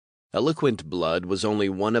Eloquent Blood was only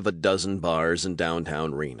one of a dozen bars in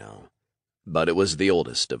downtown Reno, but it was the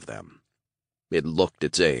oldest of them. It looked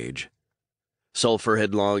its age. Sulfur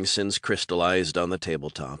had long since crystallized on the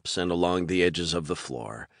tabletops and along the edges of the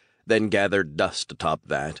floor, then gathered dust atop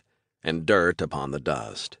that, and dirt upon the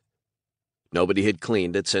dust. Nobody had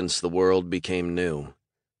cleaned it since the world became new.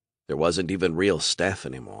 There wasn't even real staff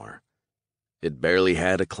anymore. It barely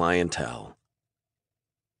had a clientele.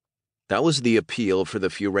 That was the appeal for the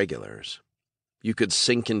few regulars. You could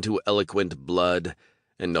sink into Eloquent Blood,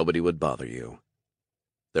 and nobody would bother you.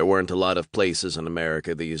 There weren't a lot of places in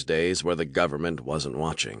America these days where the government wasn't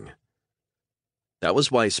watching. That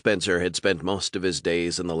was why Spencer had spent most of his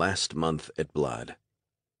days in the last month at Blood.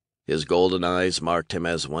 His golden eyes marked him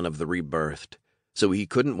as one of the rebirthed, so he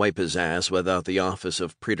couldn't wipe his ass without the Office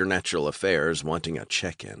of Preternatural Affairs wanting a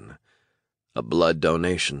check-in, a blood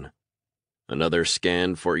donation, another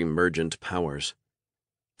scan for emergent powers,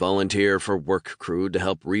 volunteer for work crew to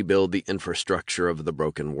help rebuild the infrastructure of the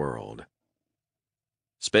broken world.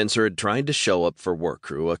 Spencer had tried to show up for work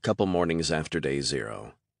crew a couple mornings after day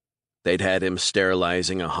 0. They'd had him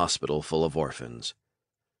sterilizing a hospital full of orphans.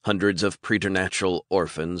 Hundreds of preternatural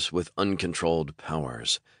orphans with uncontrolled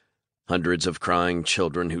powers. Hundreds of crying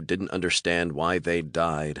children who didn't understand why they'd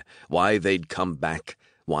died, why they'd come back,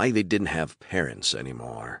 why they didn't have parents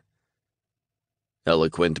anymore.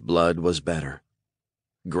 Eloquent Blood was better.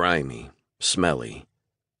 Grimy, smelly,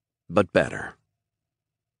 but better.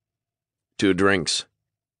 2 drinks,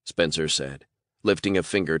 Spencer said, lifting a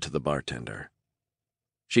finger to the bartender.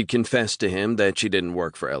 She'd confessed to him that she didn't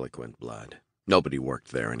work for Eloquent Blood. Nobody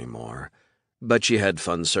worked there anymore, but she had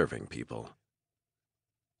fun serving people.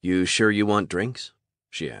 "You sure you want drinks?"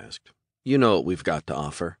 she asked. "You know what we've got to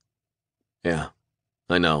offer." "Yeah,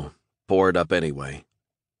 I know. Pour it up anyway."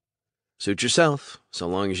 "Suit yourself, so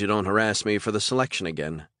long as you don't harass me for the selection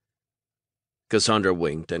again." Cassandra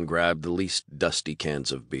winked and grabbed the least dusty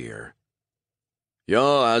cans of beer.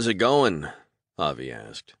 "Yo, how's it going?" Avi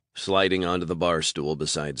asked, sliding onto the bar stool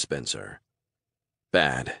beside Spencer.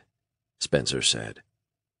 "Bad," Spencer said.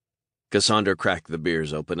 Cassandra cracked the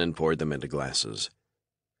beers open and poured them into glasses.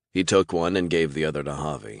 He took one and gave the other to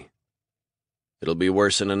Javi. "It'll be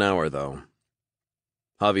worse in an hour, though."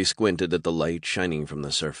 Javi squinted at the light shining from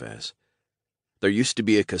the surface. There used to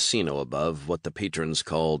be a casino above what the patrons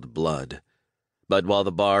called Blood, but while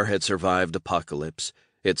the bar had survived apocalypse,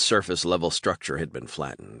 its surface-level structure had been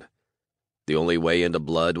flattened. The only way into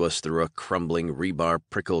Blood was through a crumbling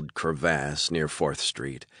rebar-prickled crevasse near 4th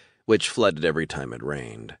Street, which flooded every time it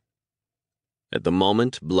rained. At the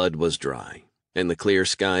moment, Blood was dry, and the clear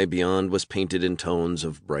sky beyond was painted in tones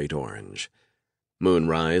of bright orange.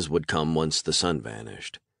 Moonrise would come once the sun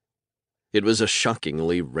vanished. It was a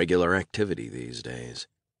shockingly regular activity these days.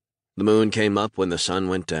 The moon came up when the sun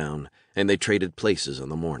went down, and they traded places in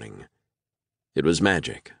the morning. It was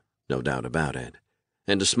magic, no doubt about it,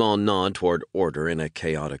 and a small nod toward order in a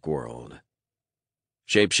chaotic world.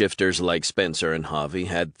 Shapeshifters like Spencer and Javi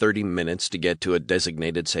had 30 minutes to get to a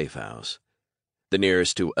designated safe house. The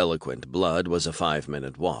nearest to Eloquent Blood was a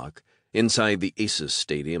 5-minute walk, inside the Aces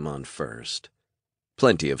Stadium on 1st.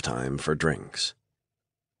 Plenty of time for drinks.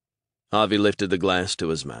 Javi lifted the glass to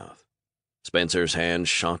his mouth. Spencer's hand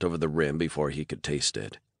shot over the rim before he could taste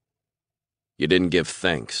it. "You didn't give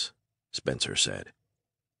thanks," Spencer said.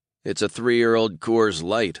 "It's a 3-year-old Coors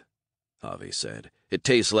Light," Javi said. "It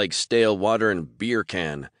tastes like stale water and beer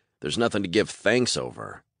can. There's nothing to give thanks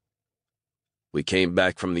over." "We came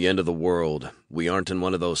back from the end of the world. We aren't in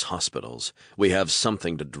one of those hospitals. We have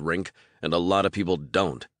something to drink, and a lot of people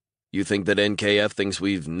don't. You think that NKF thinks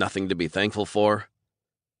we've nothing to be thankful for?"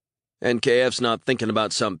 "NKF's not thinking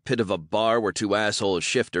about some pit of a bar where 2 asshole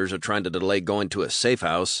shifters are trying to delay going to a safe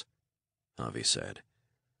house," Javi said.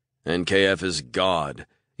 "NKF is God.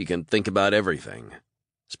 He can think about everything,"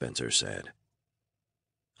 Spencer said.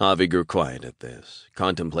 Javi grew quiet at this,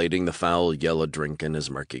 contemplating the foul yellow drink in his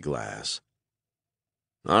murky glass.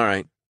 "All right,"